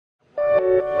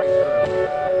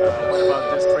What about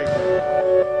this treatment?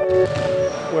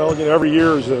 Well, every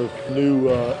year is a new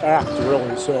act,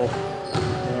 really. So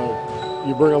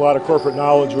you bring a lot of corporate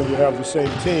knowledge when you have the same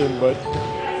team, but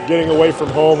getting away from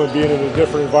home and being in a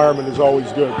different environment is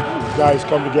always good. Guys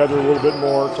come together a little bit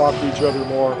more, talk to each other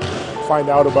more, find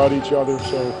out about each other.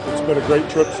 So it's been a great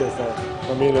trip so far.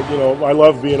 I mean, I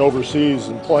love being overseas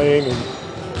and playing and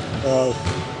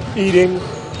eating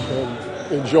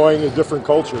and enjoying a different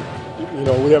culture.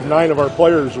 We have 9 of our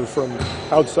players are from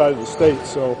outside of the state,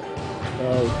 so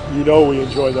we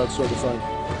enjoy that sort of thing.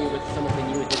 With some of the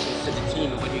new additions to the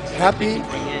team, what do you expect happy? to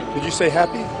bring in? Did you say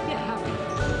happy? Yeah,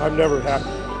 happy. I'm never happy.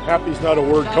 Happy's not a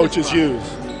word coaches use.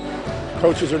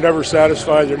 Coaches are never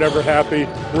satisfied. They're never happy.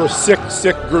 We're a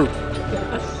sick group.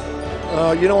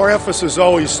 Our emphasis is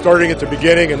always starting at the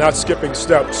beginning and not skipping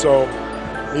steps. So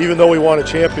even though we won a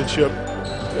championship,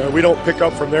 we don't pick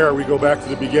up from there. We go back to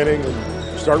the beginning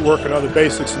and start working on the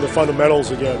basics and the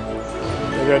fundamentals again.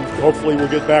 And then hopefully we'll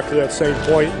get back to that same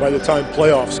point by the time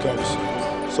playoffs comes.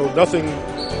 So nothing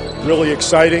really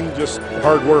exciting, just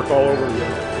hard work all over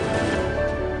again.